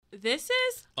This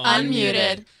is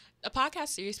Unmuted, a podcast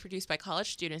series produced by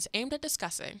college students aimed at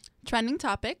discussing trending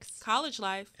topics, college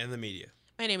life, and the media.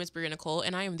 My name is Bria Nicole,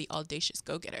 and I am the audacious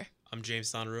go-getter. I'm James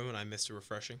Donaru, and I'm Mr.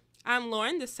 Refreshing. I'm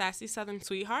Lauren, the sassy Southern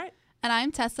sweetheart. and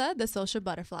I'm Tessa, the social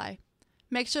butterfly.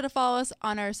 Make sure to follow us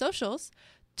on our socials,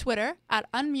 Twitter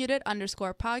at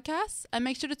unmuted_podcasts, and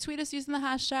make sure to tweet us using the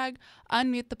hashtag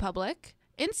unmutethepublic,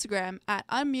 Instagram at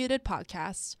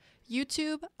unmutedpodcast,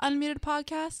 YouTube Unmuted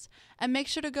Podcast, and make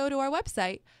sure to go to our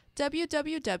website,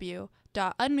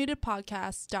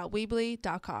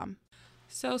 www.unmutedpodcast.weebly.com.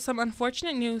 So some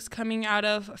unfortunate news coming out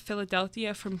of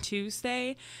Philadelphia from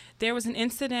Tuesday. There was an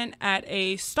incident at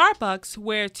a Starbucks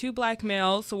where two black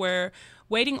males were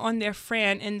waiting on their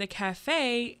friend in the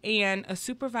cafe, and a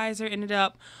supervisor ended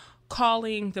up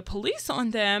calling the police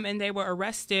on them, and they were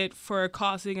arrested for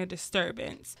causing a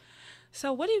disturbance.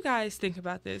 So what do you guys think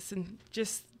about this, and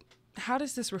just how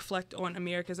does this reflect on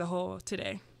America as a whole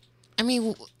today? I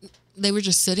mean, they were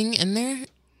just sitting in there.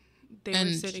 They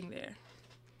were sitting there.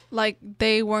 Like,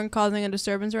 they weren't causing a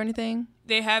disturbance or anything?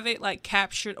 They have it,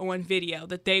 captured on video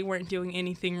that they weren't doing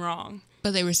anything wrong.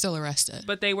 But they were still arrested.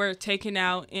 But they were taken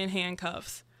out in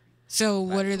handcuffs. So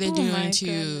what are they Oh doing my to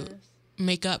goodness.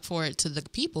 make up for it to the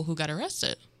people who got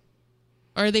arrested?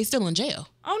 Or are they still in jail?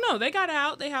 Oh, no, they got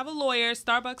out. They have a lawyer.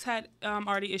 Starbucks had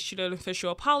already issued an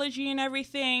official apology and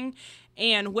everything.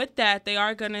 And with that, they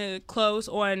are going to close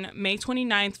on May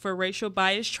 29th for racial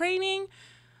bias training.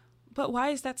 But why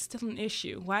is that still an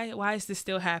issue? Why is this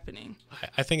still happening?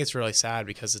 I think it's really sad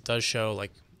because it does show,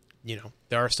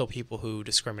 there are still people who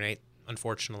discriminate,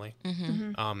 unfortunately.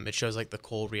 Mm-hmm. It shows, the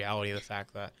cold reality of the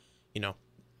fact that,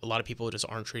 a lot of people just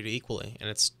aren't treated equally, and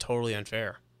it's totally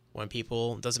unfair. When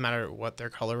people, doesn't matter what their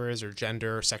color is or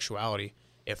gender or sexuality,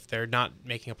 if they're not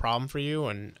making a problem for you,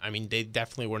 and, they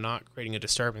definitely were not creating a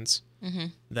disturbance,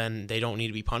 then they don't need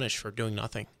to be punished for doing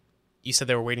nothing. You said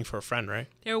they were waiting for a friend, right?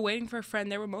 They were waiting for a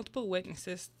friend. There were multiple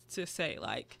witnesses to say,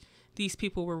 these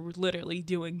people were literally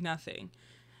doing nothing.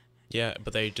 Yeah,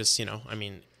 but they just,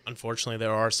 unfortunately,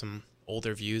 there are some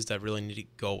older views that really need to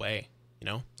go away,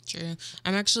 True.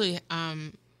 I'm actually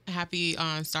happy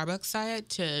on Starbucks' side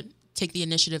to take the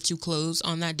initiative to close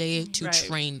on that day to Right.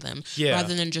 train them. Yeah.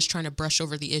 Rather than just trying to brush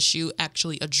over the issue,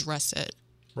 actually address it.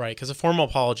 Right, because a formal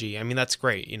apology, that's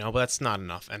great, but that's not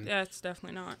enough. And That's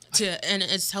definitely not. And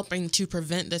it's helping to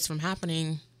prevent this from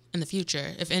happening in the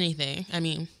future, if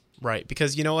anything. right,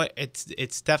 because you know what? It's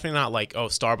definitely not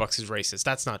Starbucks is racist.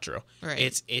 That's not true. Right.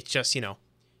 It's just,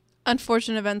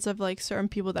 Unfortunate events of, certain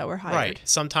people that were hired. right.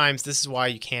 Sometimes this is why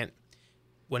you can't,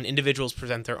 when individuals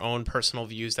present their own personal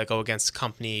views that go against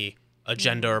company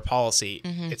agenda or policy,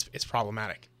 it's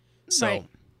problematic. So, Right.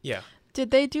 yeah.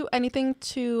 Did they do anything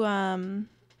to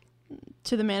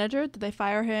the manager? Did they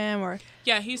fire him or?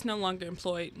 Yeah, he's no longer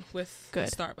employed with Good.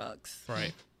 Starbucks.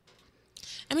 Right.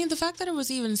 The fact that it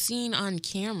was even seen on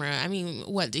camera,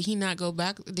 what, did he not go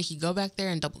back? Did he go back there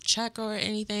and double check or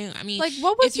anything?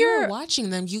 What was if you your- were watching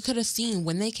them, you could have seen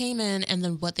when they came in and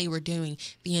then what they were doing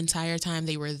the entire time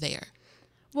they were there.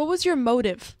 What was your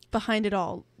motive behind it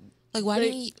all? Did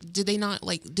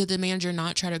the manager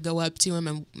not try to go up to him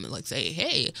and say,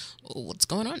 hey, what's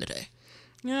going on today?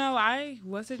 I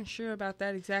wasn't sure about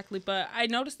that exactly, but I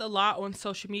noticed a lot on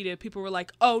social media. People were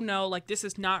like, oh no, this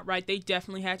is not right. They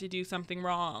definitely had to do something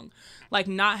wrong.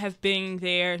 Not have been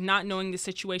there, not knowing the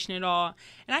situation at all.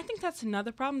 And I think that's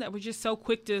another problem that we're just so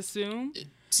quick to assume.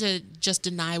 To just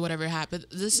deny whatever happened.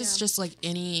 This is just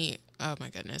oh my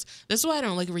goodness. This is why I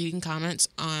don't like reading comments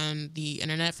on the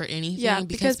internet for anything. Yeah, because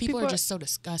because people people are are- just so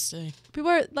disgusting. People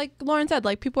are, like Lauren said,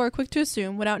 people are quick to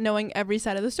assume without knowing every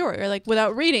side of the story or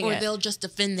without reading Or it. they'll just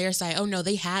defend their side. Oh no,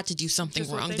 they had to do something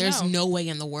Just what wrong. they There's know. no way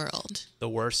in the world. The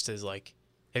worst is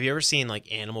have you ever seen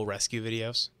animal rescue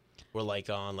videos? Where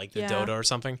on the Yeah. dodo or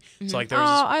something? So Oh, there was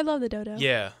I love the dodo.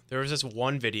 yeah, there was this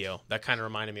one video that kind of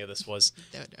reminded me of this. Was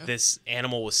Dodo. this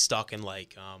animal was stuck in I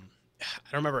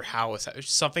don't remember how it was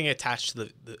something attached to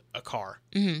a car.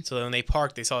 Mm-hmm. So then when they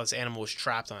parked, they saw this animal was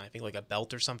trapped on I think a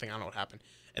belt or something. I don't know what happened,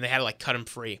 and they had to cut him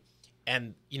free.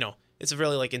 And it's a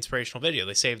really inspirational video.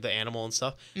 They saved the animal and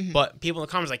stuff. Mm-hmm. But people in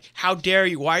the comments how dare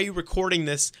you? Why are you recording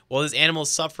this while this animal is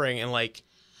suffering? And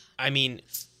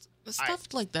Stuff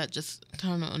like that just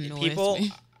kind of annoys people.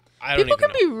 me. I don't People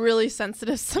even can know. be really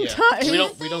sensitive sometimes. Yeah.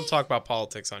 We don't talk about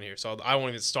politics on here, so I won't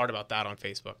even start about that on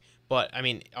Facebook. But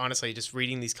honestly, just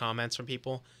reading these comments from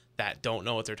people that don't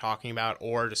know what they're talking about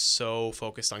or just so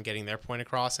focused on getting their point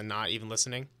across and not even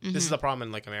listening. This is the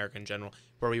problem in America in general,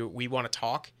 where we want to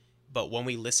talk, but when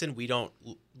we listen, we don't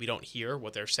hear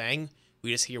what they're saying.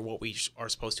 We just hear what we are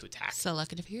supposed to attack.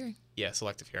 Selective hearing. Yeah,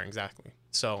 selective hearing, exactly.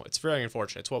 So it's very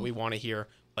unfortunate. It's what we want to hear,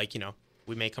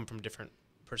 we may come from different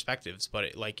perspectives, but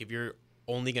if you're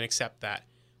only going to accept that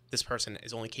this person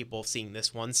is only capable of seeing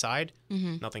this one side,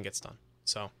 nothing gets done.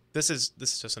 So this is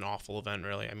just an awful event,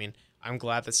 really. I mean, I'm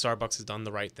glad that Starbucks has done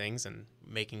the right things and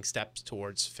making steps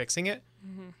towards fixing it.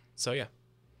 So yeah.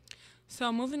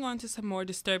 So moving on to some more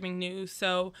disturbing news.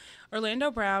 So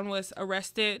Orlando Brown was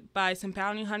arrested by some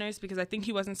bounty hunters because I think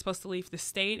he wasn't supposed to leave the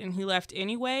state, and he left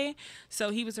anyway. So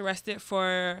he was arrested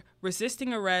for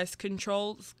resisting arrest,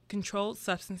 controlled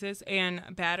substances, and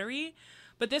battery.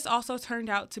 But this also turned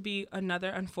out to be another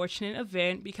unfortunate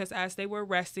event because as they were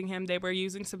arresting him, they were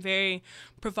using some very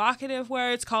provocative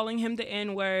words, calling him the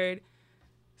N-word.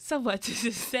 So what does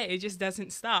it say? It just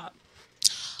doesn't stop.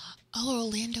 Oh,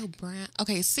 Orlando Brown.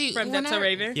 Okay, see. From That's So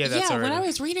Raven? Yeah, That's So when Raven. I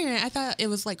was reading it, I thought it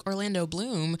was like Orlando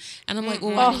Bloom. And I'm like,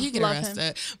 well, why did he get love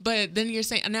arrested? But then you're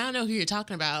saying, now I know who you're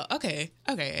talking about. Okay,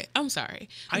 I'm sorry.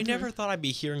 I never thought I'd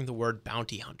be hearing the word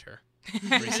bounty hunter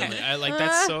recently.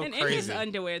 That's so And in his crazy.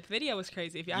 underwear, the video was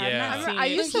crazy. If y'all Yeah. have not seen I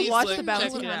it, used to please watch look- the bounty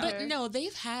check it out. hunter. But no,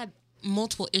 they've had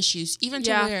multiple issues, even to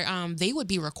Yeah. where they would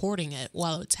be recording it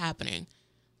while it's happening,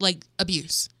 like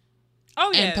abuse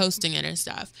Oh, yeah. and posting it and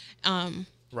stuff.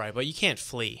 Right, but you can't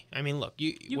flee. I mean, look,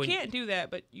 You can't do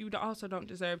that, but you also don't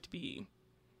deserve to be.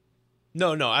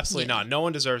 No, absolutely Yeah. not. No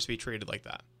one deserves to be treated like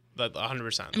that.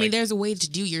 100%. I mean, there's a way to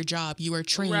do your job. You are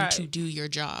trained Right. to do your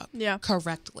job Yeah.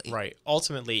 correctly. right.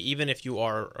 Ultimately, even if you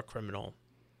are a criminal,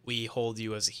 we hold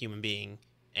you as a human being,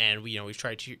 and we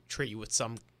try to treat you with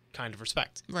some kind of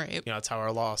respect. Right. That's how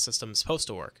our law system is supposed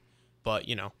to work. But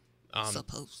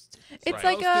Supposed to. It's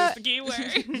Right. like Post is the key word.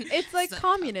 it's like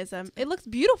communism. It looks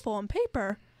beautiful on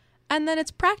paper, and then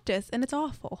it's practice, and it's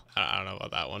awful. I don't know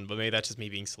about that one, but maybe that's just me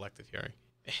being selective hearing.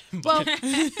 Well,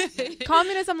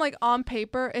 communism, like on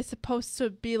paper, is supposed to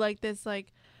be like this,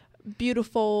 like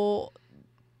beautiful.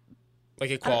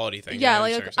 Like equality thing. Yeah, I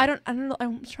like understand I what don't know.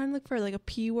 I'm trying to look for like a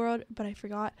P word, but I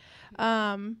forgot.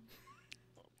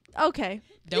 Okay.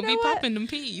 Don't You be know what? popping them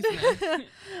peas. Man.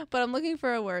 But I'm looking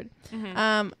for a word.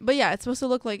 Mhm. But yeah, it's supposed to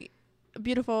look like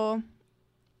beautiful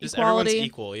just equality. everyone's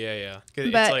equal. Yeah. 'Cause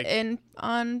it's But like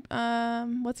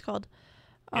what's it called?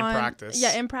 in practice.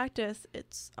 Yeah, in practice,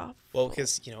 it's awful. Well,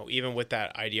 because even with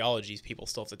that ideologies, people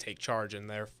still have to take charge, and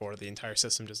therefore the entire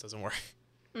system just doesn't work.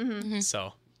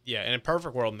 So yeah, in a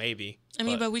perfect world, maybe. I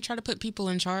mean, but we try to put people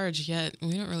in charge, yet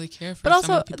we don't really care for But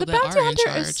some also, of the people the that bounty are in hunter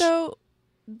charge. is so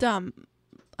dumb.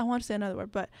 I want to say another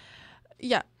word, but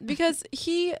yeah, because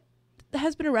he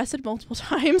has been arrested multiple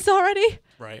times already,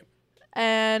 right.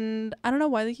 and I don't know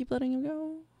why they keep letting him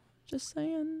go. Just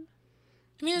saying.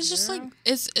 I mean, it's just like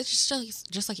it's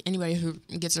just like anybody who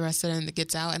gets arrested and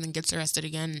gets out and then gets arrested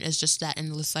again. It's just that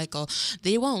endless cycle.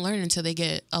 They won't learn until they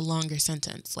get a longer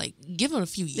sentence. Like, give them a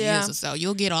few years or so.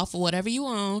 You'll get off of whatever you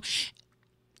own,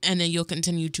 and then you'll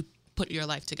continue to put your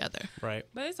life together. Right.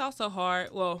 But it's also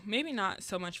hard. Well, maybe not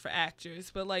so much for actors,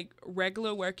 but like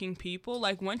regular working people.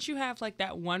 Like once you have like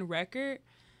that one record,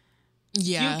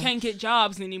 Yeah. you can't get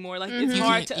jobs anymore. Like it's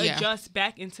hard to Yeah. adjust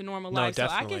back into normal No, life.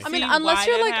 definitely. So I I mean, can see unless why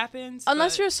you're that like, happens.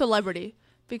 unless but- you're a celebrity,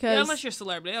 because yeah, unless you're a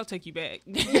celebrity, they'll take you back.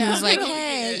 It's like, They don't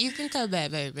hey, care. you can come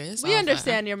back, baby. It's we all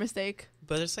understand your mistake.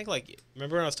 But just think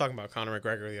remember when I was talking about Conor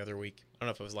McGregor the other week? I don't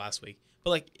know if it was last week,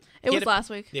 but It he was had to- last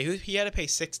week. Yeah, he had to pay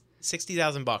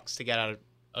 $60,000 to get out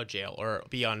of jail or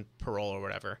be on parole or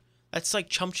whatever. That's like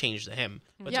chump change to him,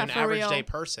 but Yeah, to an for average real. day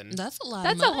person, That's a lot.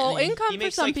 That's of a whole money. income he for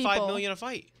makes some like people. $5 million a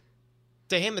fight.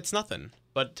 To him, it's nothing,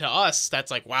 but to us,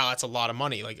 that's like wow, that's a lot of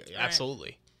money. Like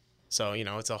absolutely. So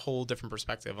it's a whole different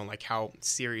perspective on like how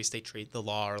serious they treat the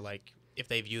law or like if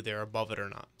they view they're above it or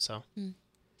not. So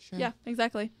Sure. Yeah,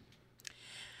 exactly.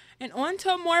 And on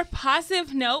to a more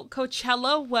positive note,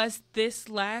 Coachella was this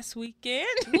last weekend.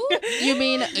 You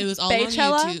mean It was all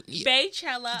Baychella? on YouTube.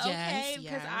 Baychella, Yes, okay?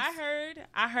 Because yes.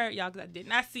 I heard y'all, because I did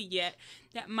not see yet,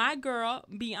 that my girl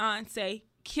Beyonce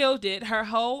killed it. Her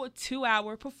whole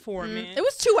 2-hour performance. It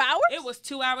was 2 hours? It was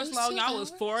 2 hours was long. 2 Y'all. It was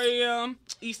hours? 4 a.m.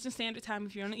 Eastern Standard Time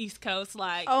if you're on the East Coast.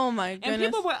 Like, Oh my goodness. and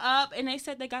people were up, and they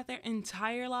said they got their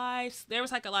entire lives. There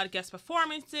was like a lot of guest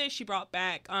performances. She brought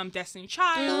back Destiny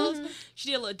Child. Mm-hmm.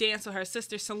 She did a little dance with her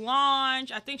sister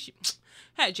Solange. I think she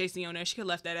had Jay-Z on there. She could have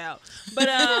left that out. But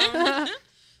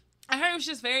I heard it was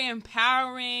just very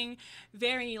empowering,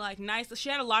 very like nice. She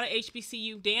had a lot of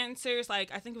HBCU dancers.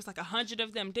 Like I think it was like 100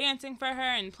 of them dancing for her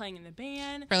and playing in the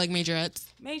band. For like majorettes.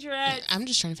 Majorettes. I'm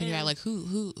just trying to figure out and- like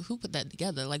who put that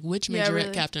together. Like which Yeah, majorette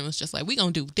really. captain was just like, we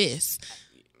gonna do this.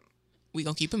 We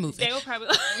gonna keep it moving. They were probably.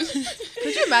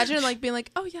 Could you imagine like being like,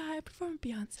 oh yeah, I performed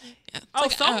Beyonce? Yeah. It's Oh,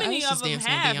 like, so I many was of just them dancing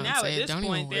with have now. At Beyonce. this Don't even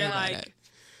point, worry they're about like, it.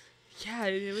 yeah,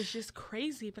 it was just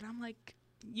crazy. But I'm like,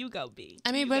 You go, B.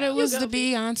 I mean, You but go. it was go, the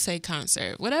Beyonce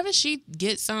concert. Whatever she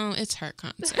gets on, it's her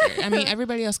concert. I mean,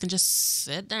 everybody else can just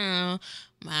sit down,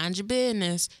 mind your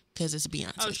business, because it's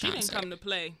Beyonce Oh, she concert. didn't come to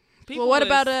play. Well, what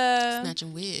about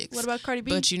Snatching wigs. what about Cardi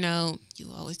B? But you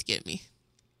always get me.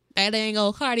 That ain't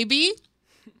old Cardi B.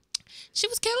 She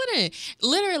was killing it.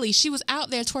 Literally, she was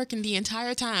out there twerking the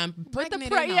entire time, pregnant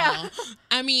and all.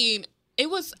 I mean, I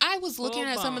was looking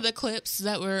at some of the clips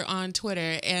that were on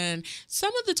Twitter, and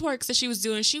some of the twerks that she was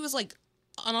doing, she was like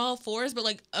on all fours, but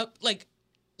like up, like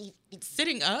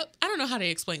sitting up. I don't know how to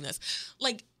explain this.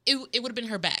 Like it would have been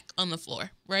her back on the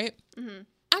floor, right? Mm-hmm.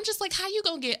 I'm just like, how you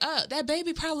gonna get up? That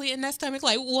baby probably in that stomach,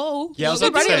 like, whoa. Yeah, I was She's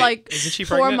about to already say, like isn't she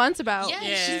 4 pregnant? months about. Yeah,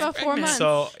 She's about 4 pregnant. months.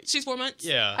 So She's 4 months.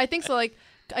 yeah, I think so. Like,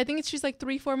 I think she's like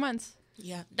 3-4 months.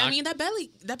 Yeah. I mean, that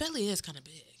belly is kind of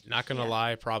big. not gonna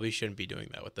lie, probably shouldn't be doing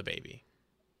that with the baby.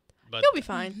 But You'll be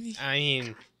fine. I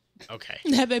mean, okay.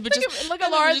 That baby just Look at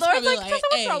that Laura. baby just Laura's probably like, Tessa,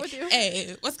 what's wrong with you?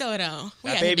 Hey, what's going on? We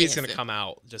That out here baby's gonna dancing. come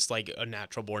out just like a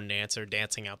natural born dancer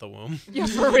dancing out the womb. Yeah,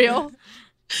 for real.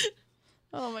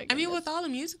 Oh my god. I mean, with all the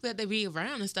music that they be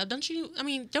around and stuff, don't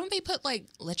they put like,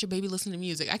 let your baby listen to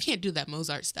music? I can't do that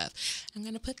Mozart stuff. I'm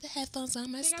going to put the headphones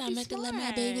on my gotta be stomach to let my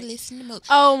smart. baby listen to Mozart.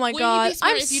 Oh my Wouldn't you god. be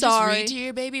smart I'm if you sorry. just read to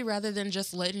your baby rather than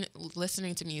just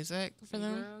listening to music for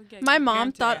them? Girl, get My your mom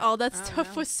parent thought to all that I don't stuff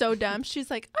know. was so dumb.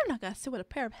 She's like, I'm not gonna sit with a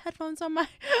pair of headphones on my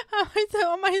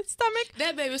on my stomach.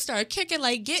 That baby started kicking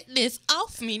like, get this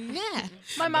off me now.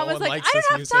 My No mom was one like, likes I this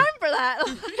don't have music. time for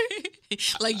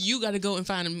that. Like, you got to go and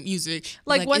find the music.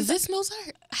 Like, one is this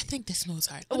Mozart? I think this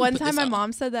Mozart. Let me One put time this my on.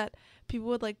 mom said that people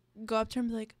would like go up to her and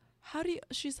be like, how do you,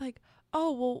 she's like,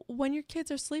 oh, well, when your kids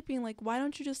are sleeping, like, why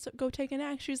don't you just go take a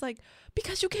nap? She's like,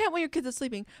 because you can't when your kids are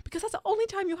sleeping, because that's the only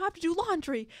time you have to do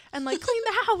laundry and like clean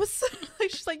the house.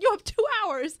 Like, she's like, you have 2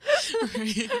 hours.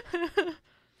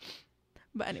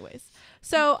 But anyways,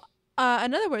 so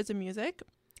in other words of music,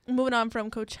 moving on from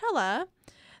Coachella,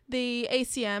 the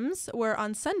ACMs were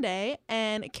on Sunday,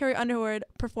 and Carrie Underwood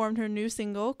performed her new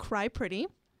single, Cry Pretty.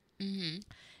 Mm-hmm.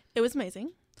 It was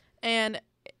amazing. And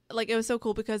like, it was so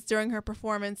cool because during her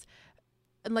performance,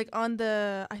 and like on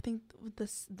the, I think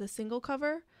the single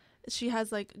cover, she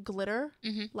has like glitter,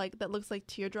 Mm-hmm. like that looks like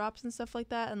teardrops and stuff like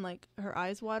that, and like her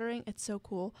eyes watering. It's so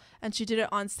cool. And she did it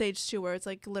on stage too, where it's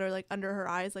like glitter like under her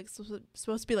eyes, like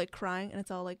supposed to be like crying, and it's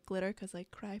all like glitter because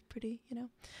like cry pretty, you know.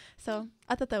 So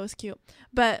I thought that was cute.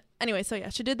 But anyway, so yeah,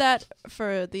 she did that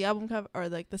for the album cover, or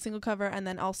like the single cover, and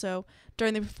then also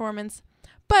during the performance.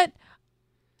 But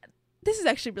this is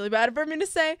actually really bad for me to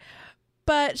say,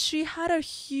 but she had a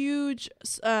huge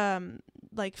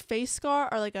like face scar,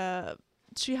 or like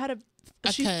she had A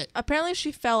cut. apparently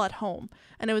she fell at home,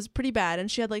 and it was pretty bad,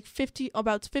 and she had like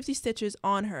about 50 stitches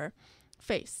on her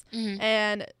face. Mm-hmm.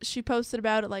 And she posted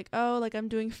about it like, oh, like, I'm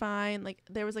doing fine. Like,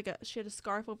 there was like she had a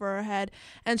scarf over her head,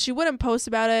 and she wouldn't post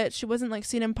about it. She wasn't like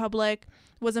seen in public,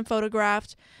 wasn't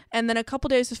photographed. And then a couple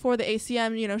days before the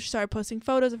ACM, you know, she started posting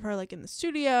photos of her like in the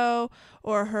studio,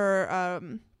 or her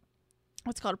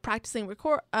what's it called, practicing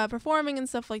performing and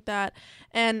stuff like that.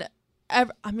 And I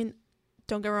mean,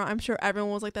 don't get me wrong, I'm sure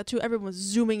everyone was like that too. Everyone was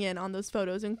zooming in on those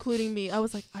photos, including me. I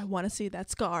was like, I want to see that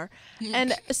scar.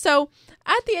 And so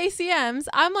at the ACMs,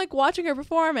 I'm like watching her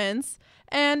performance,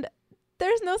 and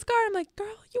there's no scar. I'm like,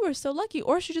 girl, you were so lucky.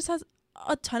 Or she just has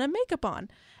a ton of makeup on.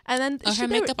 And then Her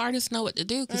makeup artists know what to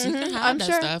do, because you can hide I'm that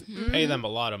sure. stuff. Pay them a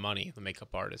lot of money, the makeup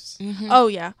artists. Mm-hmm. Oh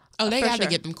yeah. Oh, they for got to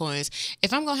sure. get them coins.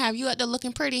 If I'm going to have you out there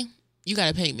looking pretty, you got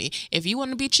to pay me. If you want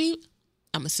to be cheap,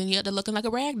 I'm going to send you out there looking like a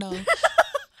rag doll.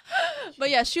 But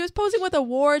yeah, she was posing with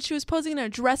awards. She was posing in her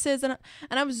dresses, and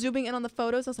I was zooming in on the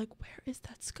photos. I was like, where is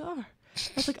that scar?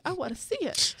 I was like, I want to see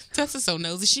it. Tessa's so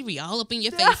nosy. She be all up in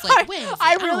your face like, where is it?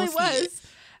 I don't really see it. was.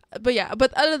 But yeah,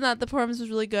 but other than that, the performance was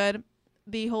really good.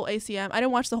 The whole ACM. I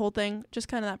didn't watch the whole thing, just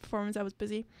kind of that performance. I was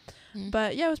busy.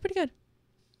 But yeah, it was pretty good.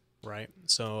 Right.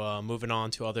 So moving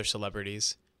on to other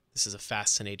celebrities. This is a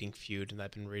fascinating feud that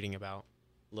I've been reading about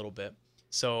a little bit.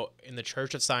 So in the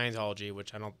Church of Scientology,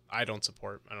 which I don't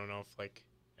support. I don't know if like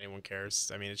anyone cares.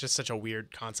 I mean, it's just such a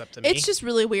weird concept to me. It's just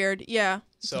really weird. Yeah.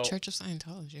 so The Church of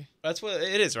Scientology. that's what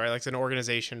it is, right? Like it's an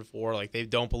organization for like they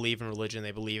don't believe in religion,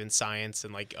 they believe in science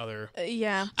and like other.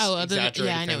 Yeah. Oh, Exaggerated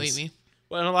yeah, I know what things. you mean.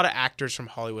 Well, and a lot of actors from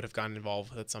Hollywood have gotten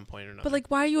involved with it at some point or another. But like,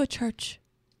 why are you a church?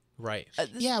 right.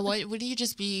 Yeah, would you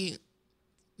just be...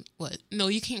 What? No,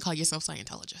 you can't call yourself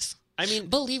Scientologist. I mean,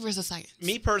 Believers of science.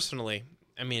 me personally,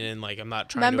 I mean, and like I'm not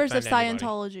trying Members to of offend anybody.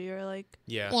 Scientology, or like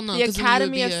Yeah. Well, no, the 'cause then you would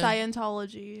Academy be of a-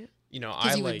 Scientology. You know,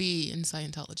 Because I you would like be in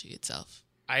Scientology itself.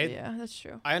 Yeah, that's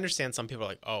true. I understand some people are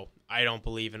like, oh, I don't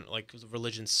believe in like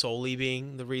religion solely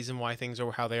being the reason why things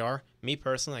are how they are. Me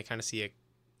personally, I kind of see a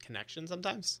connection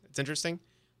sometimes. It's interesting.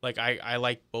 Like I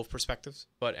like both perspectives,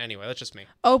 but anyway, that's just me.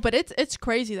 Oh, but it's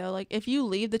crazy though. Like if you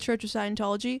leave the Church of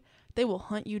Scientology, they will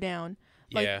hunt you down.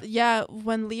 Like Yeah.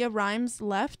 when Leah Rimes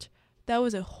left, that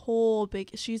was a whole big.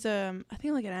 She's I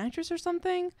think like an actress or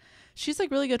something. She's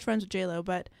like really good friends with J-Lo,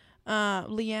 but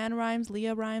Leah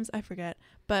Rimes, I forget.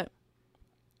 But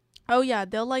oh yeah,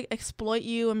 they'll like exploit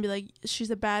you and be like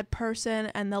she's a bad person,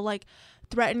 and they'll like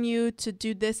threaten you to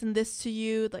do this and this to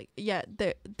you. Like yeah,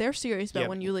 they're serious about Yeah,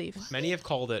 when you leave. Many have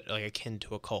called it like akin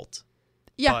to a cult.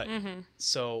 Yeah. But,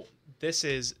 so this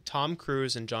is Tom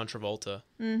Cruise and John Travolta.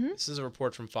 Mm-hmm. This is a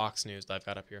report from Fox News that I've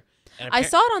got up here. And I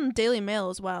saw it on Daily Mail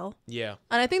as well. Yeah.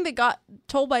 And I think they got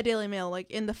told by Daily Mail, like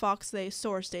in the Fox, they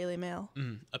sourced Daily Mail.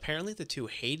 Apparently the two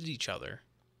hated each other,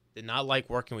 did not like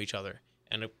working with each other.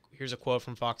 And here's a quote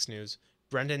from Fox News.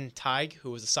 Brendan Teig,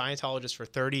 who was a Scientologist for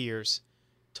 30 years,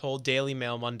 told Daily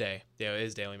Mail Monday, yeah, it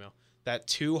is Daily Mail, that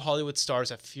two Hollywood stars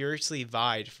have furiously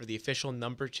vied for the official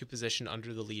number 2 position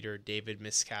under the leader, David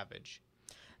Miscavige.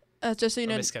 Just so you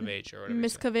know, Miscavige or whatever.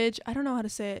 Miscavige. I don't know how to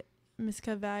say it.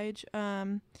 Miscavige.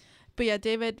 But yeah,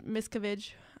 David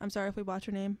Miscavige. I'm sorry if we botched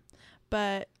your name,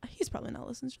 but he's probably not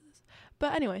listening to this.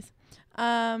 But anyways,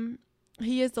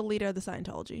 he is the leader of the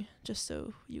Scientology. Just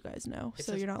so you guys know,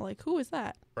 so you're not like, who is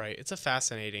that? Right. It's a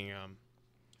fascinating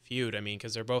feud. I mean,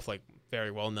 because they're both like very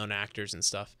well-known actors and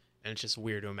stuff, and it's just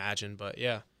weird to imagine. But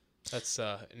yeah, that's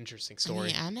an interesting story. I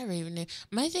mean, I never even knew.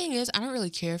 My thing is, I don't really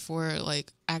care for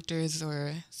like actors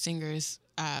or singers'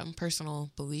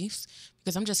 personal beliefs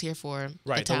because I'm just here for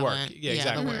the talent. Work. Yeah,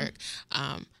 exactly. The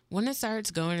work. When it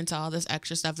starts going into all this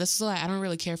extra stuff, this is why I don't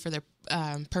really care for their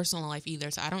personal life either.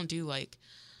 So I don't do like.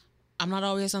 I'm not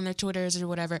always on their Twitters or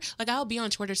whatever. Like, I'll be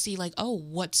on Twitter, see, like, oh,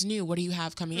 what's new? What do you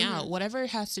have coming out? Whatever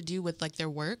has to do with, like, their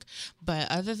work. But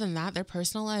other than that, their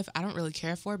personal life, I don't really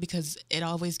care for because it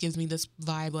always gives me this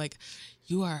vibe, like,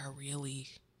 you are a really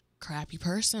crappy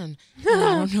person. And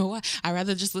I don't know why. I'd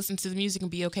rather just listen to the music and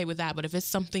be okay with that. But if it's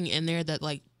something in there that,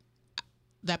 like,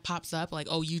 that pops up, like,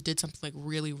 oh, you did something, like,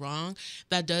 really wrong,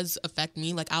 that does affect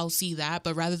me. Like, I'll see that.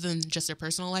 But rather than just their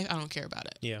personal life, I don't care about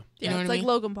it. Yeah. Yeah, You know it's what I like mean?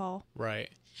 Logan Paul. Right.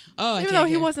 Oh, Even though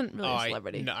he wasn't really a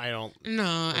celebrity. I don't. No,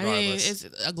 I mean, Regardless.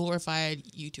 it's a glorified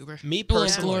YouTuber. Me Well,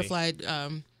 personally. glorified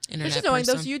internet It's just knowing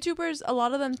person. those YouTubers, a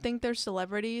lot of them think they're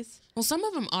celebrities. Well, some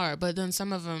of them are, but then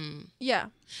some of them. Yeah.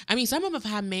 I mean, some of them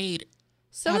have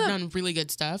Some of them, done really good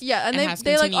stuff. Yeah, and has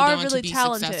they like continued are on really to be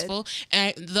talented. successful.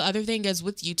 And the other thing is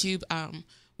with YouTube,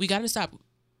 we got to stop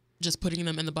just putting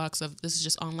them in the box of this is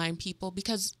just online people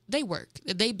because they work.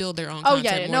 They build their own. Oh content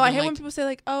yeah, more no, I than, hate like, when people say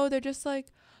like, oh, they're just like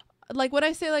when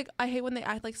I say like, I hate when they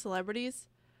act like celebrities.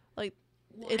 Like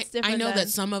it's different. I know than, that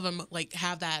some of them like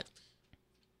have that,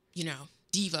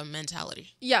 diva mentality.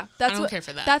 Yeah, that's I don't what, care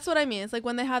for that. That's what I mean. It's like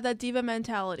when they have that diva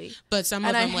mentality. But some of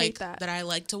And I them hate like that. I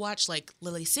like to watch, like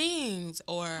Lily Sings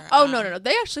or Oh no,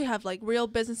 they actually have like real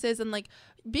businesses and like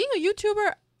being a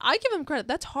YouTuber. I give them credit.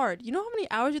 That's hard. You know how many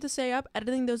hours you have to stay up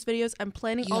editing those videos and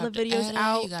planning You all the have to videos edit,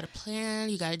 out. You gotta plan.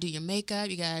 You gotta do your makeup.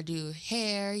 You gotta do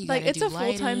hair. You Like gotta it's do a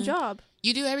full time lighting. job.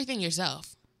 You do everything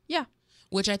yourself. Yeah.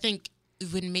 Which I think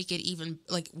would make it even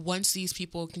like once these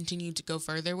people continue to go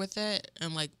further with it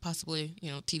and like possibly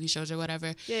TV shows or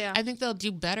whatever. Yeah. I think they'll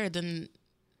do better than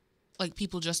like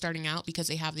people just starting out because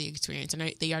they have the experience and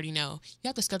they already know you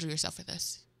have to schedule yourself for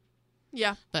this.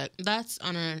 Yeah. But that's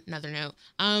on another note.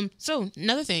 So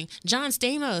another thing, John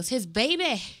Stamos, his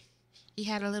baby, he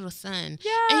had a little son.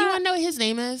 Yeah. And you want to know what his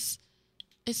name is?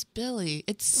 It's Billy.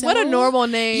 It's so, What a normal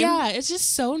name. Yeah, it's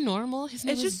just so normal. His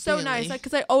name It's is just so Billy. nice. Like,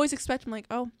 because I always expect, I'm like,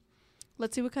 oh,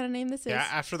 let's see what kind of name this is. Yeah,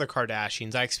 after the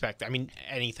Kardashians, I expect. I mean,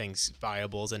 anything's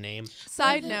viable as a name.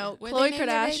 Side Were note, they Khloe named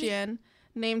their baby? Kardashian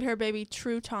named her baby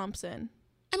True Thompson.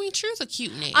 I mean, True's a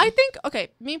cute name. I think, okay,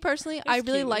 me personally, I It's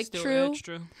really cute, like it's still True.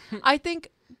 extra. I think,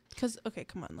 because, okay,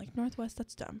 come on, like Northwest,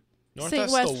 that's dumb.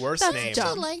 Northwest's West, the worst that's name. I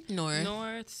dumb. like North.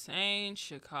 North, Saint,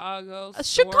 Chicago,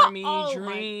 Chicago- Stormy, oh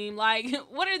my- Dream. Like,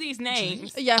 what are these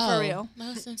names? Yeah, Oh, for real. I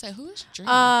was gonna say, who is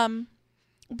Dream?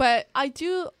 But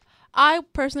I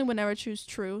personally would never choose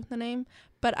True, the name,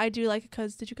 but I do like it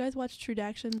because, did you guys watch True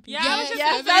Action? Yeah, I was just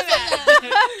Yes, gonna that's say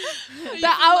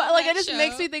that. it just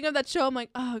makes me think of that show. I'm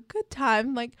like, oh, good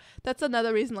time. Like, that's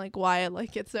another reason, like, why I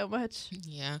like it so much.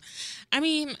 Yeah, I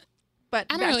mean, But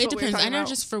I don't back know. to It what we were depends. I talking know about.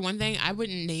 just for one thing, I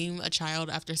wouldn't name a child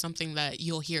after something that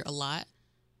you'll hear a lot.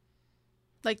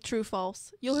 like true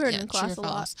false. You'll hear it Yeah, in class true a or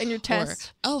lot false. in your Or,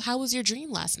 test. oh, how was your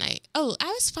dream last night? Oh, I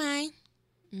was fine.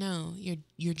 No,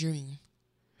 your dream,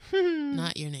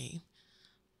 not your name.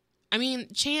 I mean,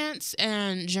 Chance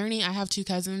and Journey, I have 2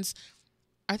 cousins.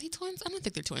 Are they twins? I don't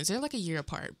think they're twins. They're like a year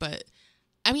apart. But,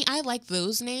 I mean, I like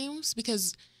those names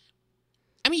because,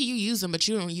 I mean, you use them, but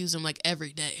you don't use them like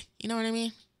every day. You know what I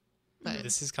mean? But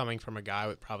This is coming from a guy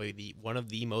with probably one of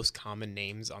the most common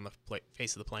names on the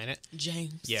face of the planet.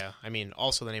 James. Yeah, I mean,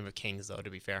 also the name of kings, though, to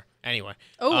be fair. Anyway,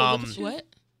 Oh, look Um, at you.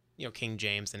 What? King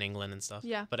James in England and stuff.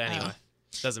 Yeah. But anyway,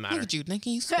 doesn't Look matter. at you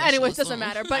thinking you Anyways, special, doesn't so-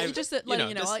 matter. But I- you just letting you know,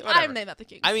 you know, just like whatever. I'm named after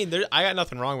king. I mean, I got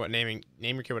nothing wrong with name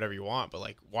your kid whatever you want, but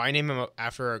like, why name him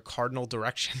after a cardinal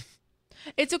direction?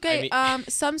 It's okay. I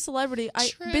Some celebrity,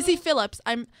 True. Busy Phillips.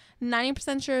 I'm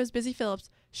 90% sure it was Busy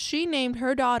Phillips. She named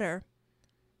her daughter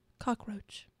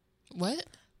Cockroach. What?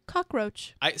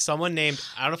 Cockroach. Someone named.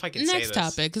 I don't know if I can say Next this.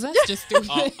 topic, because that's just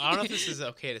stupid. I don't know if this is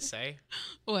okay to say.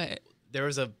 What?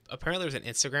 Apparently there was an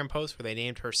Instagram post where they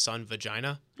named her son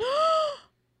Vagina.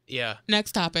 Yeah.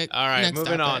 Next topic. All right, Next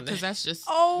moving on. Because that's just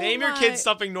Oh, Name your my- kid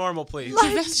something normal, please.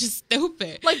 that's just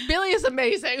stupid. Like Billy is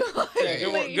amazing. Like, Yeah,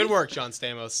 please. good work, John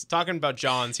Stamos. Talking about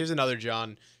Johns, here's another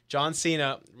John. John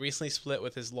Cena recently split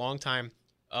with his longtime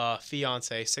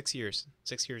fiance. 6 years.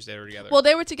 6 years they were together. Well,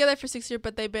 they were together for 6 years,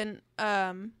 but they've been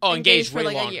engaged for way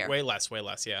like long, a year. way less.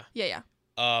 Yeah. Yeah.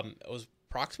 It was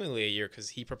approximately a year because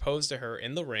he proposed to her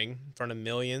in the ring in front of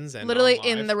millions and Literally on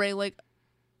in live. the ring, like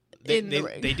in the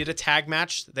ring. They did a tag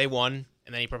match. They won,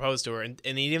 and then he proposed to her, and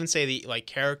he didn't even say the like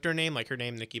character name, like her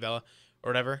name, Nikki Bella, or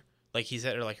whatever. Like he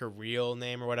said, or like her real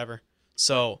name or whatever.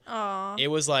 So Aw. it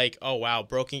was like, oh wow,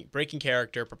 breaking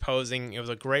character, proposing. It was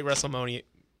a great WrestleMania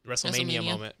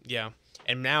moment. Yeah,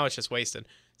 and now it's just wasted.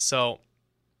 So,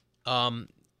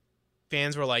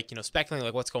 fans were like, speculating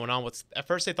like what's going on. At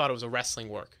first they thought it was a wrestling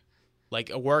work. Like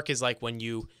a work is like when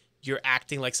you're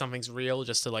acting like something's real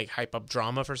just to like hype up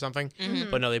drama for something.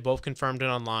 Mm-hmm. But no, they both confirmed it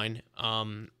online.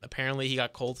 Apparently he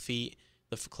got cold feet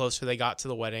the closer they got to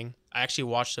the wedding. I actually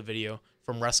watched a video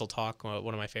from Wrestle Talk, one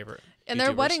of my favorite. And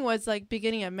their YouTubers. wedding was like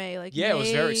beginning of May, like Yeah, May it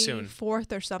was very soon.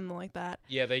 4th or something like that.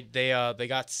 Yeah, they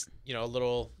got a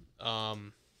little.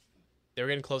 They were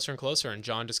getting closer and closer, and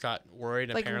John just got worried.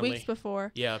 Like apparently, weeks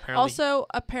before. yeah. Apparently, Also,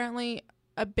 apparently,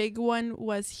 a big one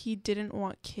was he didn't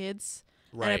want kids,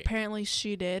 and right. apparently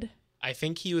she did. I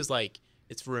think he was like,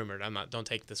 it's rumored. Don't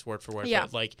take this word for word. Yeah.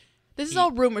 But like, This is He-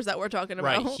 all rumors that we're talking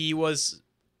about. right. He was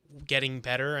getting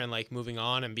better and like moving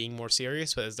on and being more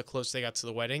serious. But as the closer they got to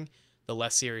the wedding, the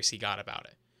less serious he got about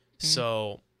it.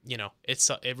 So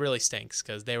it really stinks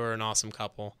because they were an awesome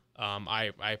couple.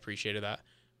 I appreciated that.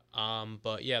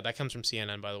 But yeah, that comes from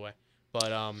CNN, by the way.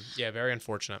 But yeah, very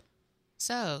unfortunate.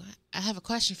 So, I have a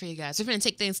question for you guys. We're going to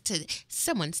take things to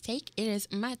someone's take. It is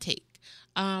my take.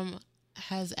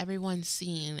 Has everyone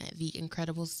seen the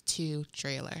Incredibles 2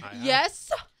 trailer? I have.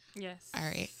 Yes, Yes. All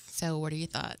right. So, what are your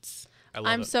thoughts? I love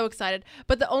I'm it. so excited.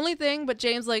 But the only thing, but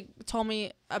James like told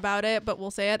me about it, but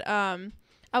we'll say it.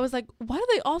 I was like, why do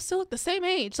they all still look the same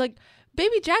age? Like,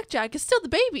 baby Jack is still the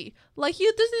baby. Like, he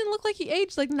doesn't even look like he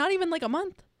aged like not even like a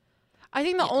month. I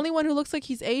think the only one who looks like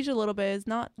he's aged a little bit is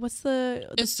not. What's the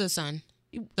It's the son.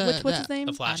 what's his name?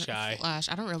 the Flash guy. Flash.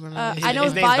 I don't remember. I his know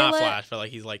his name. name's not Violet- Flash, but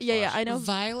like he's like Yeah, Flash. I know.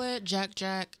 Violet,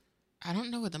 Jack. I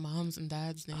don't know what the mom's and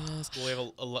dad's name is. Well, we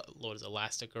have what is it,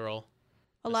 Elastigirl?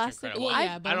 Elastic. Incredible. Well,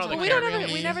 yeah, I don't know the we don't character ever.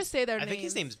 name. We never say their I names. think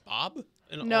his name's Bob.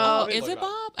 No. Oh, is it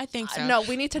Bob? I think so. No,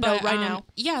 we need to know But, right now.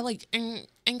 Yeah, like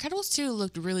Incredibles 2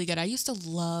 looked really good. I used to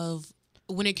love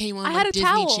when it came on I the had a Disney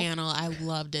towel. Channel. I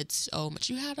loved it so much.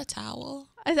 You had a towel?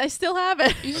 I still have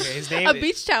it. Okay, his name. A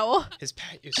beach towel. His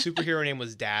superhero name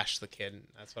was Dash the Kid.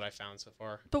 That's what I found so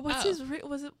far. But what's Oh. his?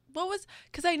 Was it? What was?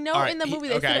 Because I know All right, in the movie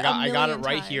they okay, said I got it million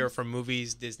right here times. from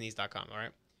moviesdisneys.com. All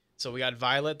right, so we got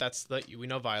Violet. That's we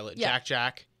know Violet. Yeah.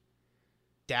 Jack.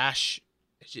 Dash.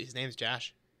 His name's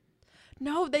Dash.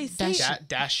 No, they say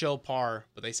Dashiell Parr,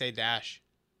 but they say Dash.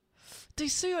 they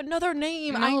say another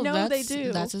name. I know they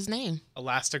do. That's his name.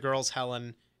 Elastigirl's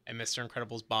Helen and Mr.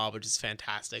 Incredible's Bob, which is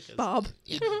fantastic. Bob.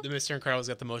 The Mr. Incredible's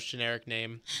got the most generic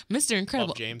name. Mr.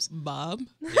 Incredible. Bob James. Bob.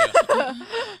 Yeah.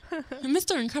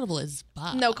 Mr. Incredible is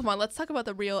Bob. No, come on. Let's talk about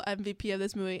the real MVP of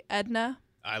this movie, Edna.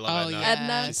 I love Oh, Edna. yeah.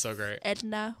 Edna. She's so great.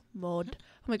 Edna Mode.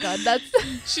 Oh my God, that's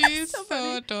She's so so,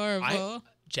 funny. adorable.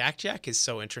 Jack is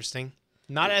so interesting.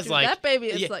 Not as Dude, like that baby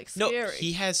is yeah, like no, scary.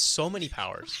 he has so many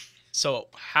powers. So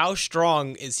how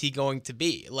strong is he going to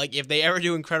be? Like if they ever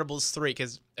do Incredibles 3,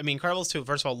 because I mean Incredibles 2,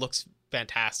 first of all, looks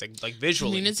fantastic, like I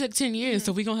visually. mean, it took 10 years,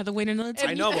 so we're going to have to wait another 10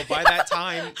 I know, but by that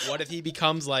time, what if he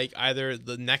becomes like either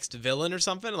the next villain or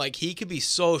something? Like he could be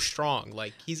so strong.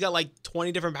 Like he's got like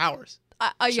 20 different powers.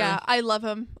 yeah, I love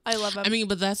him. I love him. I mean,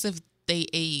 but that's if they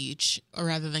age or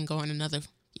rather than going another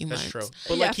few That's months. true.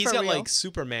 But Yeah, like he's for got real. like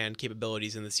Superman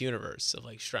capabilities in this universe of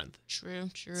like strength. True.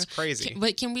 It's crazy.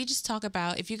 But can we just talk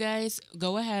about, if you guys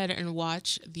go ahead and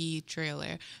watch the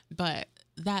trailer, but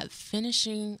that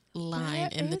finishing line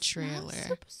in the trailer,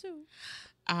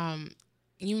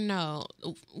 you know,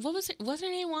 what was it? What's her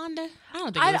name? Wanda? I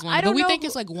don't think I- it was I Wanda, don't but we know think who-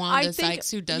 it's like I Wanda think-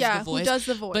 Sykes who does yeah, the voice. who does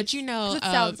the voice. But you know, 'Cause it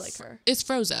sounds like her. It's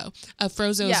Frozo.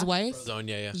 Frozo's Yeah. wife. Zone,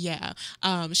 yeah.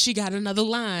 Yeah. She got another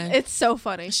line. It's so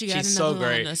funny. She got She's another so line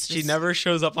great. that's She just- never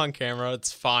shows up on camera.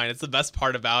 It's fine. It's the best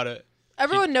part about it.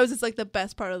 Everyone knows it's like the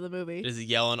best part of the movie. Just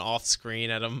yelling off screen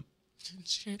at him.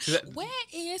 Where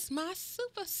is my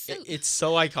super suit? It's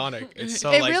so iconic. It's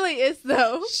so It like really is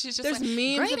though. She's just There's like,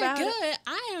 memes greater about it. good.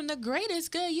 I am the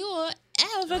greatest good you are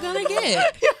ever gonna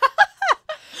get.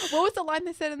 What was the line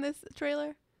they said in this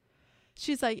trailer?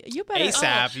 She's like, "You better."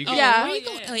 ASAP. You Oh, Yeah. where you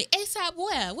going? Yeah. Like, ASAP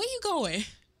where? Where you going?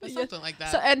 Or Yeah. something like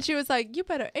that. So, and she was like, "You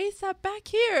better ASAP back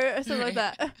here," or something like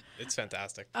that. It's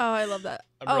fantastic. Oh, I love that.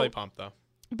 I'm really pumped though.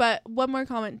 But one more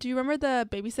comment. Do you remember the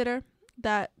babysitter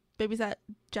that babysat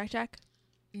Jack?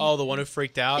 Oh, the one who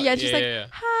freaked out. Yeah, she's like, yeah.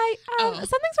 "Hi, Oh. something's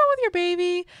wrong with your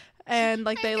baby," and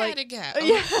like they like, gotta go.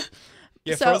 yeah,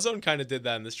 Yeah, so- Frozone kind of did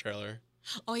that in this trailer.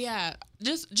 Oh yeah,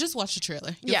 just watch the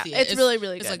trailer. You'll yeah, see it's really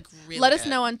really It's good. like really Let us good.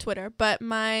 know on Twitter. But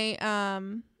my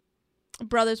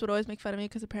brothers would always make fun of me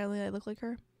because apparently I look like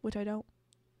her, which I don't.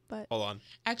 Hold on.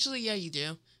 Actually, yeah, you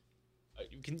do.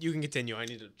 You can continue. I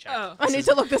need to check. Oh. I need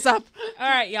to look this up. All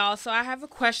right, y'all. So I have a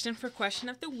question for question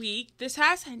of the week. This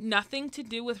has nothing to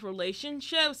do with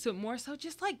relationships, but more so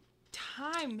just like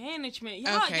time management.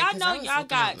 Y'all, Okay, y'all 'cause know I was y'all looking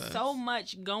got at this. so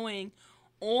much going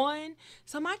on.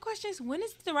 So my question is, when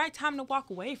is the right time to walk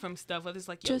away from stuff? Whether it's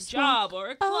like your Just job or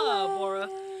a club or a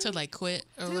To like quit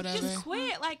or Dude, whatever. just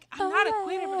quit. Like I'm not a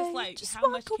quitter, but it's like Just how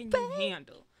much walk can you away.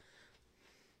 handle?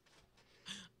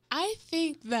 I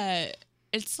think that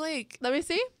it's like Let me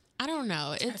see. I don't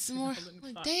know. It's more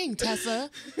like, dang, Tessa.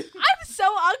 I'm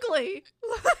so ugly.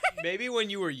 Maybe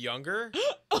when you were younger,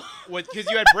 because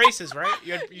you had braces, right?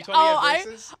 You told me you Oh, had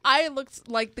braces. I looked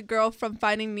like the girl from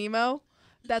Finding Nemo.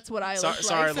 That's what I looked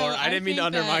Sorry, like. So Laura. I I didn't mean to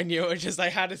think that- undermine you. It's just I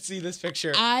had to see this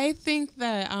picture. I think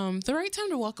that the right time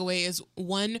to walk away is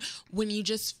one when you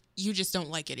just don't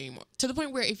like it anymore. To the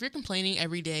point where if you're complaining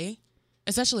every day,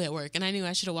 especially at work, and I knew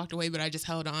I should have walked away, but I just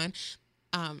held on.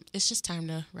 It's just time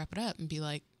to wrap it up and be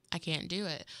like, I can't do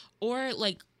it. Or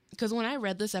like, because when I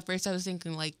read this at first, I was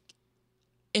thinking like,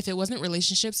 if it wasn't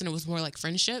relationships and it was more like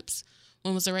friendships,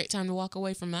 when was the right time to walk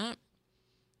away from that?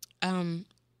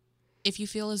 If you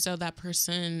feel as though that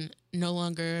person no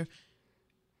longer,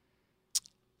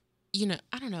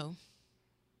 I don't know.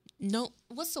 No,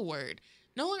 what's the word?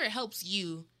 No longer helps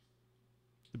you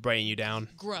Bringing you down.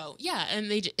 grow. Yeah,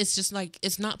 and it's just like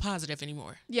it's not positive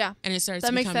anymore, Yeah. and it starts That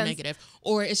to makes become sense. negative,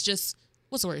 or it's just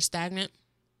what's the word? Stagnant.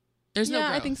 There's no Yeah,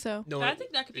 growth. I think so. No, But I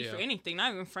think that could be yeah. for anything,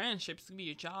 not even friendships. It could be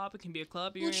your job. It can be a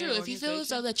club. You're Well, true. in, If you feel as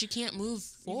though organization. that you can't move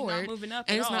You're not forward moving up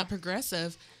and at it's all. not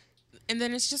progressive, and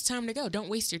then it's just time to go. Don't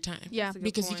waste your time. Yeah. That's a good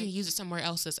because you point. can use it somewhere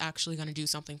else that's actually going to do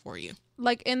something for you.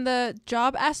 Like in the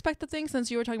job aspect of things,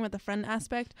 since you were talking about the friend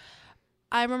aspect,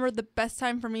 I remember the best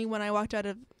time for me when I walked out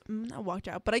of, not walked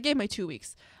out, but I gave my 2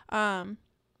 weeks,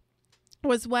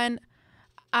 was when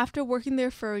after working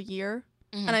there for a year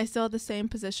Mhm. and I still had the same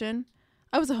position,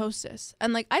 I was a hostess.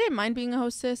 And like, I didn't mind being a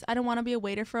hostess. I didn't want to be a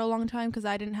waiter for a long time because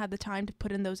I didn't have the time to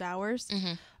put in those hours.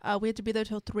 Mhm. We had to be there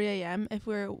till 3 a.m. if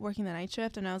we were working the night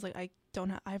shift. And I was like, I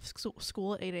have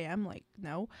school at 8 a.m. Like,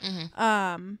 no.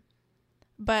 Mhm.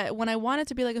 But when I wanted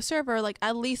to be like a server, like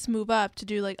at least move up to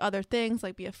do like other things,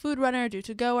 like be a food runner, do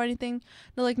to go or anything,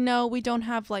 they're like, no, we don't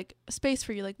have like space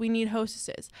for you. Like we need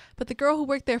hostesses. But the girl who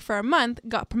worked there for a month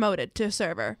got promoted to a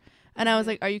server. And I was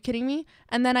like, are you kidding me?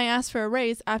 And then I asked for a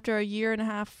raise after a year and a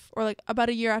half, or like about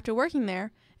a year after working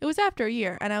there. It was after a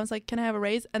year. And I was like, can I have a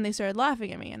raise? And they started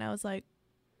laughing at me. And I was like,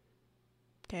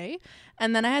 okay.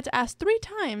 And then I had to ask 3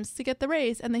 times to get the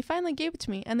raise. And they finally gave it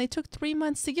to me. And they took 3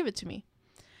 months to give it to me.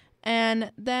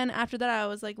 And then after that, I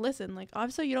was like, listen, like,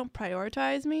 obviously you don't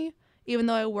prioritize me, even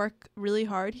though I work really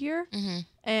hard here. Mhm.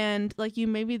 And like, you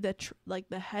may be the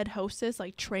head hostess,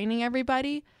 like training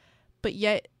everybody, but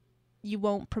yet you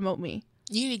won't promote me.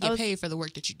 You need to I get was- paid for the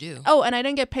work that you do. Oh, and I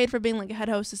didn't get paid for being like a head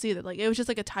hostess either. Like, it was just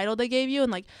like a title they gave you.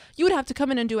 And like, you would have to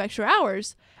come in and do extra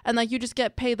hours. And like, you just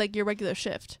get paid like your regular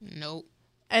shift. Nope.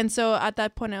 And so at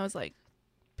that point, I was like,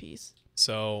 peace.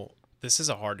 So this is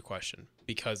a hard question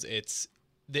because it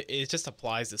just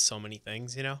applies to so many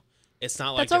things, you know? It's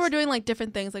not like That's why just- we're doing like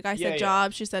different things. Like I Yeah, said yeah.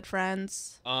 jobs, she said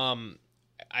friends.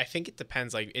 I think it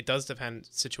depends. Like it does depend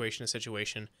situation to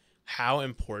situation how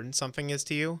important something is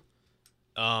to you.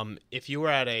 If you were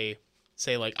at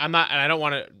say like I'm not, and I don't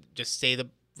want to just say the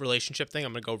relationship thing.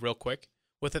 I'm gonna go real quick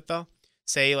with it though.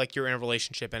 Say like you're in a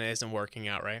relationship and it isn't working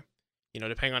out, right? You know,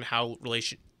 depending on how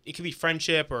it could be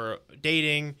friendship or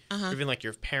dating, or even like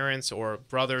your parents or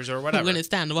brothers or whatever. When it's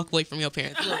time to walk away from your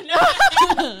parents. Look,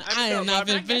 I I am not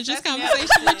going to finish this that's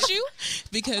conversation with you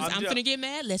because I'm ju- going to get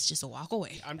mad. Let's just walk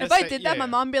away. I'm If just I say- did that, yeah, my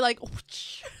mom would be like,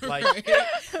 like,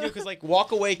 because like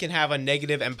walk away can have a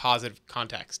negative and positive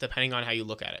context depending on how you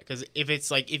look at it. Because if it's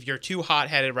like if you're too hot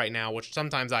headed right now, which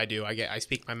sometimes I do, I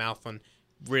speak my mouth when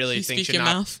really You things speak should your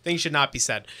not mouth? things should not be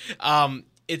said.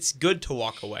 It's good to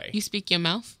walk away. You speak your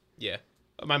mouth? Yeah,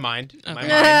 my mind. My Okay.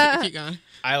 mind. Keep going.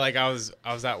 I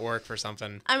was at work for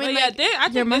something. I mean, But yeah, like, I your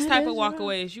think this mind type is of walk right.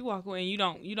 away is you walk away and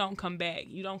you don't come back.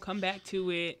 You don't come back to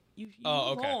it. You Oh,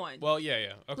 move okay. on. Well,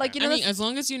 yeah. Okay. Like, you know, I mean, as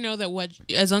long as you know that what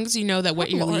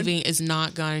you're Lord. leaving is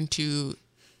not going to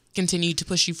continue to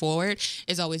push you forward,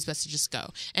 it's always best to just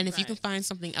go. And if you can Right. find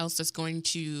something else that's going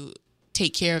to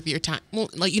take care of your time, well,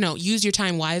 like, use your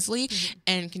time wisely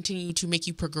and continue to make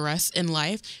you progress in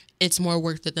life, it's more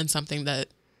worth it than something that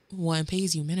one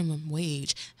pays you minimum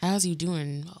wage, how's you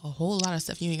doing a whole lot of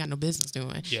stuff you ain't got no business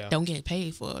doing. Yeah. Don't get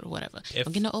paid for it or whatever. If-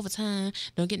 Don't get no overtime.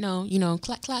 Don't get no,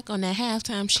 clack clack on that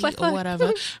halftime sheet Clack, or clack.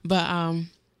 whatever. But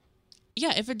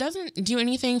yeah, if it doesn't do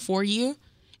anything for you,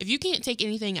 if you can't take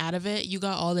anything out of it, you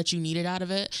got all that you needed out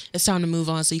of it. It's time to move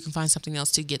on so you can find something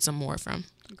else to get some more from.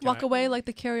 walk away like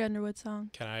the Carrie Underwood song.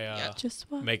 Can I Just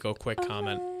walk make a quick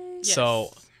comment? away. Yes.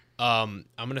 So, I'm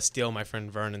gonna steal my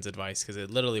friend Vernon's advice because it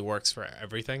literally works for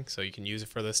everything. So you can use it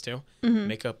for this too.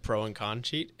 Make a pro and con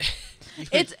sheet.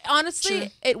 It's honestly, True.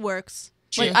 it works.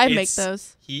 True. Like I make It's-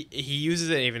 those. He uses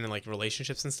it even in like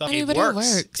relationships and stuff. I mean, It but it works.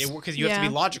 works. It because you have to Yeah.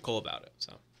 be logical about it.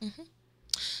 So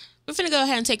We're finna go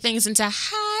ahead and take things into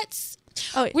hot.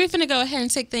 Oh, wait. We're finna go ahead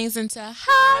and take things into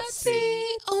hot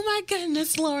seat. Oh my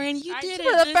goodness, Lauren, you I did did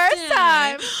it for the this first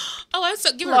time. Oh, I'm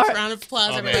so give her a Lauren. round of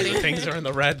applause, oh man, everybody. things are in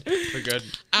the red. We're good.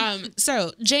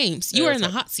 So James, you Yeah, are in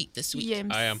what's the up? hot seat this week.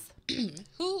 James. I am.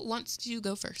 Who wants to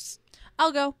go first?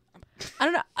 I'll go. I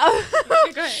don't know.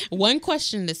 Go ahead. One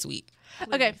question this week.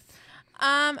 Okay.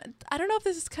 I don't know if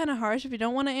this is kind of harsh. If you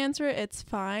don't want to answer it, it's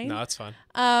fine. No, it's fine.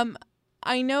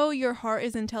 I know your heart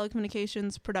is in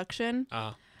telecommunications production.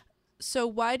 So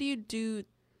why do you do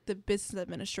the business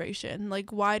administration?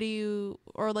 Like, why'd you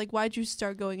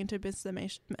start going into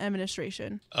business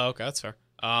administration? Oh, okay, that's fair.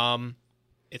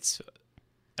 It's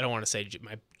I don't want to say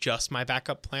my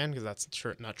backup plan because that's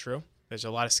not true. There's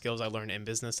a lot of skills I learned in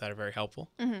business that are very helpful.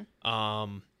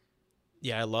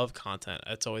 Yeah, I love content.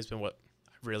 It's always been what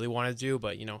I really want to do,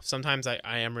 but sometimes I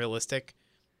am realistic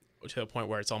to a point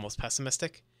where it's almost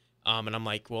pessimistic. And I'm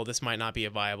like, well, this might not be a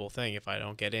viable thing if I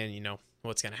don't get in.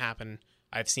 What's going to happen?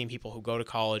 I've seen people who go to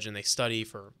college and they study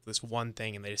for this one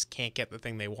thing and they just can't get the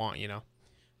thing they want.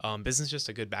 Business is just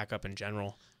a good backup in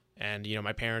general. And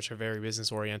my parents are very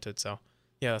business oriented, so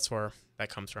yeah, that's where that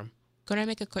comes from. Could I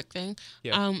make a quick thing?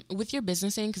 Yeah. With your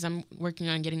business thing, because I'm working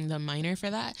on getting the minor for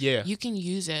that. Yeah. You can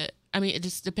use it. I mean, it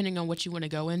just depending on what you want to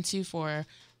go into for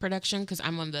production, because I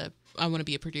want to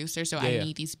be a producer, so I Yeah.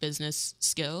 need these business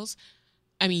skills.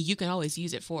 I mean, you can always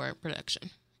use it for production,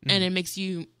 Mm-hmm. and it makes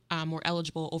you more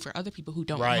eligible over other people who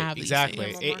don't Right, have these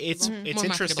exactly. things. It's More interesting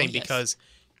marketable, yes. because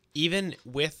even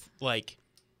with like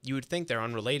you would think they're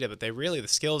unrelated, but the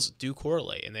skills do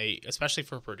correlate, and they especially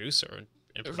for a producer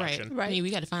in production. Right. I mean, we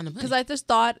got to find them. Because I just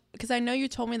thought, because I know you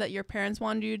told me that your parents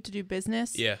wanted you to do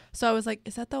business. Yeah. So I was like,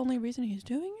 is that the only reason he's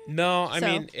doing it? No, I So,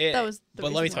 mean it. that was the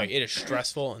but let me reason tell you, why. it is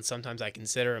stressful, and sometimes I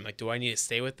consider I'm like, do I need to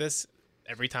stay with this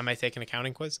every time I take an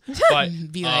accounting quiz? But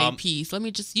be like, peace. Let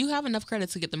me just. You have enough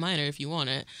credits to get the minor if you want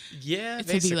it. yeah, To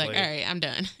basically, be like, all right, I'm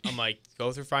done. I'm like,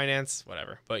 go through finance,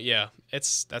 whatever. But yeah,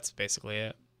 that's basically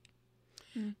it.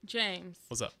 James,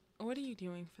 What's up? what are you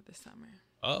doing for the summer?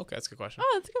 Oh, okay, that's a good question.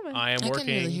 Oh, that's a good one. I am I couldn't working.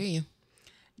 really hear you.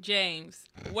 James,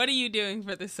 what are you doing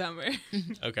for the summer?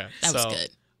 Okay, That was so good.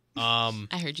 I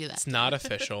I heard you that. It's not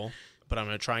official, but I'm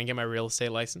gonna try and get my real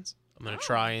estate license. I'm gonna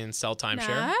try and sell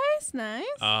timeshare.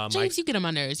 Nice. James, you get on my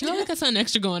nerves. You always got something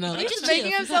extra going on. Like, Just just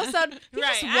making himself sound Right,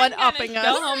 just I'm one gonna upping go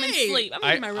us. home and Right. sleep. I'm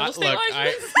getting my real estate look,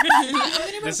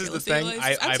 license. this is the thing.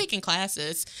 I'm taking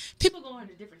classes. People go on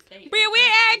to different states. We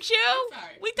asked you.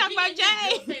 Sorry. We talk about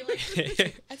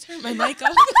Jay. I turned my mic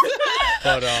off.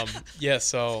 but yeah.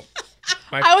 So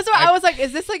I was like,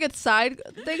 is this like a side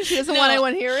thing? She doesn't want No.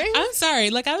 anyone hearing? I'm sorry.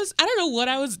 I don't know what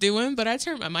I was doing, but I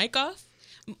turned my mic off.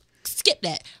 Skip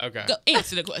that. Okay. Go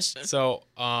answer the question. So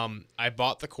I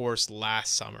bought the course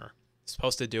last summer.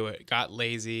 Supposed to do it. Got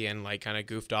lazy and like kind of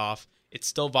goofed off. It's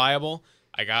still viable.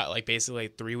 I got like basically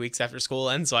 3 weeks after school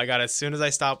ends, so I got as soon as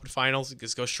I stop with finals,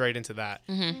 just go straight into that.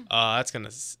 That's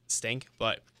gonna stink,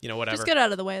 but whatever. Just get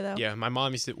out of the way, though. Yeah, my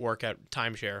mom used to work at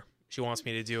timeshare. She wants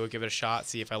me to give it a shot,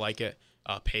 see if I like it.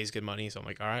 pays good money. So I'm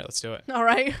like, all right, let's do it. All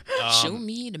right. Show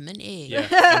me the money. Yeah,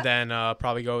 and then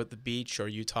probably go with the beach or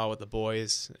Utah with the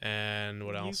boys. And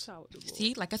what else?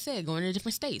 See, like I said, going to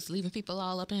different states, leaving people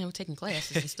all up in here taking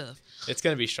classes and stuff. It's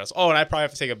gonna be stressful. Oh, and I probably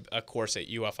have to take a course at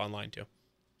UF Online too.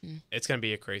 Mm. It's gonna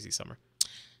be a crazy summer.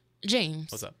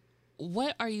 James, What's up?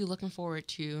 what are you looking forward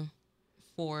to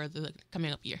for the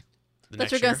coming up year? The But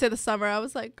next you're going year? to say the summer. I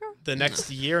was like, girl. The next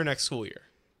year or next school year?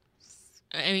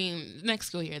 I mean, next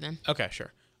school year then. Okay,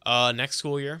 sure. Next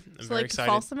school year. I'm So very like excited.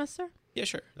 fall semester? Yeah,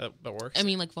 sure. That works. I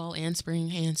mean, like fall and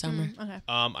spring and summer. Okay.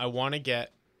 I want to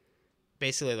get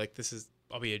basically like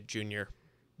I'll be a junior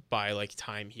by like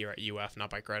time here at UF, not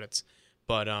by credits,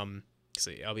 but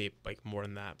so I'll be like more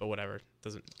than that, but whatever.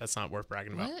 That's not worth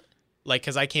bragging about. What? Like,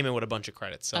 cause I came in with a bunch of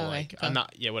credits, so Oh, like okay. I'm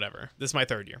not. Yeah, whatever. This is my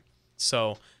third year,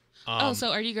 so. So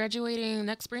are you graduating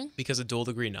next spring? Because of dual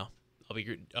degree, no,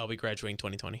 I'll be graduating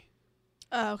 2020.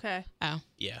 Oh, okay. Oh.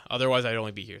 Yeah. Otherwise, I'd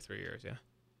only be here 3 years. Yeah.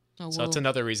 Oh, So it's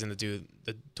another reason to do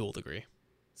the dual degree,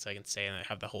 so I can stay and I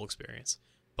have the whole experience.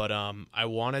 But I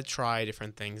want to try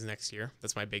different things next year.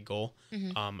 That's my big goal.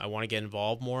 Mhm. I want to get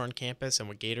involved more on campus and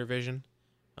with Gator Vision.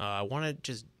 I want to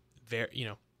just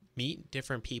meet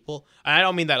different people. And I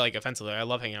don't mean that like offensively. I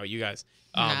love hanging out with you guys.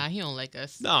 Nah, he don't like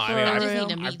us. No, I For mean I real. just need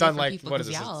to meet I've done different like people what is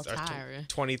 'cause this? y'all It's our tired.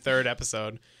 23rd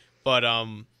episode. But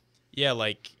yeah,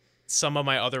 like some of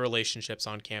my other relationships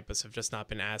on campus have just not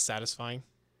been as satisfying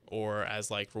or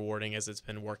as like rewarding as it's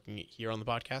been working here on the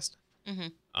podcast.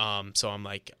 Mhm. So I'm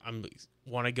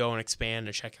want to go and expand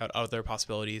and check out other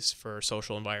possibilities for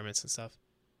social environments and stuff.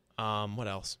 What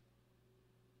else?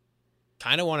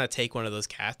 Kind of want to take one of those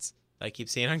cats that I keep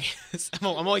seeing on campus. I'm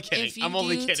only kidding. If you I'm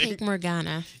only do kidding. take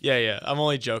Morgana. Yeah. I'm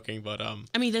only joking, but I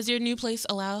mean, does your new place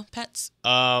allow pets?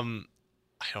 I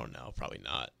don't know. Probably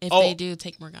not. If they do,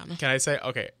 take Morgana. Can I say,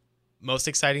 okay, most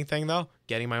exciting thing, though,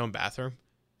 getting my own bathroom,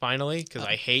 finally, because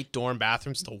I hate dorm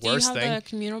bathrooms. The Do you worst have thing. the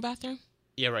communal bathroom?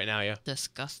 Yeah, right now, yeah.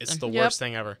 Disgusting. It's the Yep. worst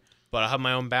thing ever. But I'll have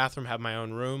my own bathroom, have my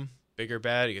own room, bigger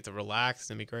bed, you get to relax, it's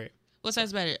going to be great. What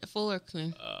size bed? Full or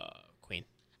queen? Queen.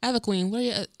 I have a queen. What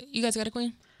are you guys got a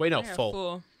queen? Wait, no, Yeah,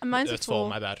 full. Mine's a That's full. full.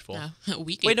 My bad, full. No,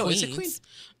 we get Wait, no, queens. is it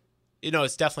queen? No,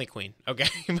 it's definitely queen. Okay,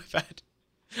 my bad.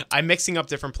 I'm mixing up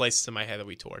different places in my head that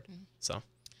we toured. So,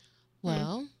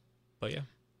 Well, but yeah.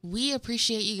 we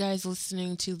appreciate you guys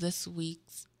listening to this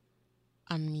week's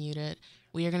Unmuted.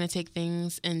 We are going to take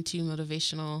things into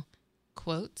motivational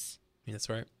quotes That's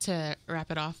right. to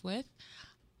wrap it off with.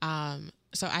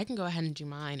 So I can go ahead and do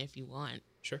mine if you want.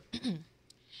 Sure.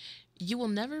 You will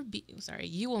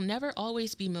never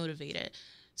always be motivated.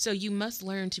 So you must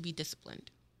learn to be disciplined.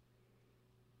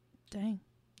 Dang.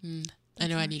 I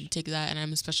know I need to take that, and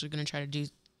I'm especially going to try to do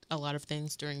a lot of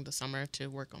things during the summer to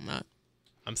work on that.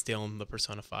 I'm stealing the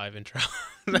Persona 5 intro.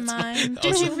 Mine.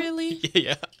 Did you really?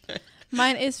 Yeah.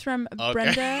 Mine is from Okay.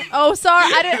 Brenda. Oh, sorry.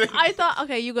 I thought.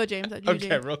 Okay, you go, James. You, Okay,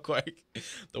 James. real quick.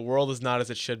 The world is not as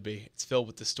it should be. It's filled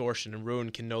with distortion, and ruin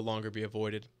can no longer be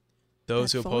avoided.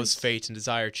 Those That who oppose voice. fate and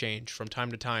desire change, from time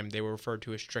to time, they were referred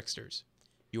to as tricksters.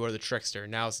 You are the trickster.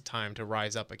 Now's the time to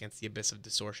rise up against the abyss of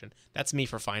distortion. That's me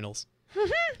for finals.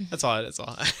 That's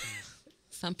all.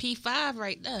 Some P5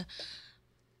 right there.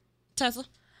 Tesla.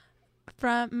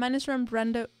 Mine is from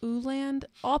Brenda Uland.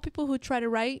 All people who try to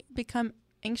write become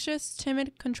anxious,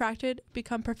 timid, contracted,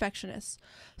 become perfectionists.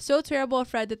 So terrible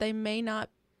afraid that they may not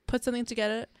put something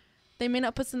together. They may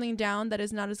not put something down that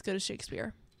is not as good as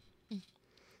Shakespeare.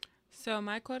 So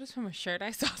my quote is from a shirt I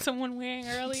saw someone wearing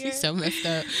earlier. He's so messed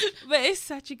up. But it's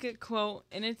such a good quote.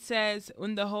 And it says,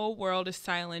 when the whole world is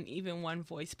silent, even one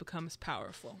voice becomes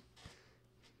powerful.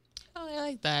 Oh, I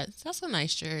like that. That's a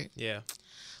nice shirt. Yeah.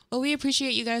 Well, we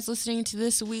appreciate you guys listening to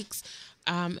this week's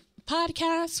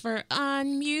podcast for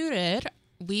Unmuted.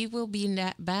 We will be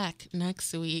back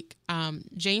next week.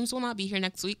 James will not be here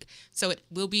next week, so it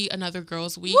will be another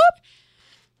Girls Week. Whoop.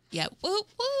 Yeah, whoop,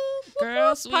 whoop,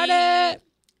 Girls Week. Party.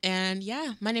 And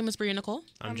yeah, my name is Bria Nicole.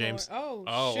 I'm James. Oh,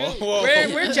 Oh, shoot. whoa.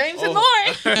 We're James and Oh.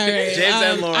 Lauren. All right, James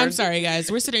and Lauren. I'm sorry,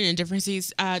 guys. We're sitting in different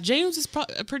seats. James is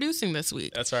producing this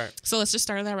week. That's right. So let's just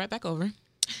start that right back over.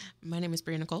 My name is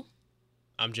Bria Nicole.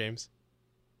 I'm James.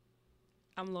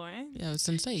 I'm Lauren. Yeah, I was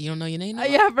going to say, you don't know your name?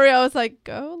 Yeah, for real. I was like,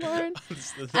 go, Lauren.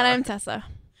 And I'm Tessa.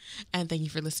 And thank you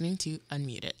for listening to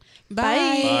Unmuted. Bye.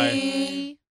 Bye.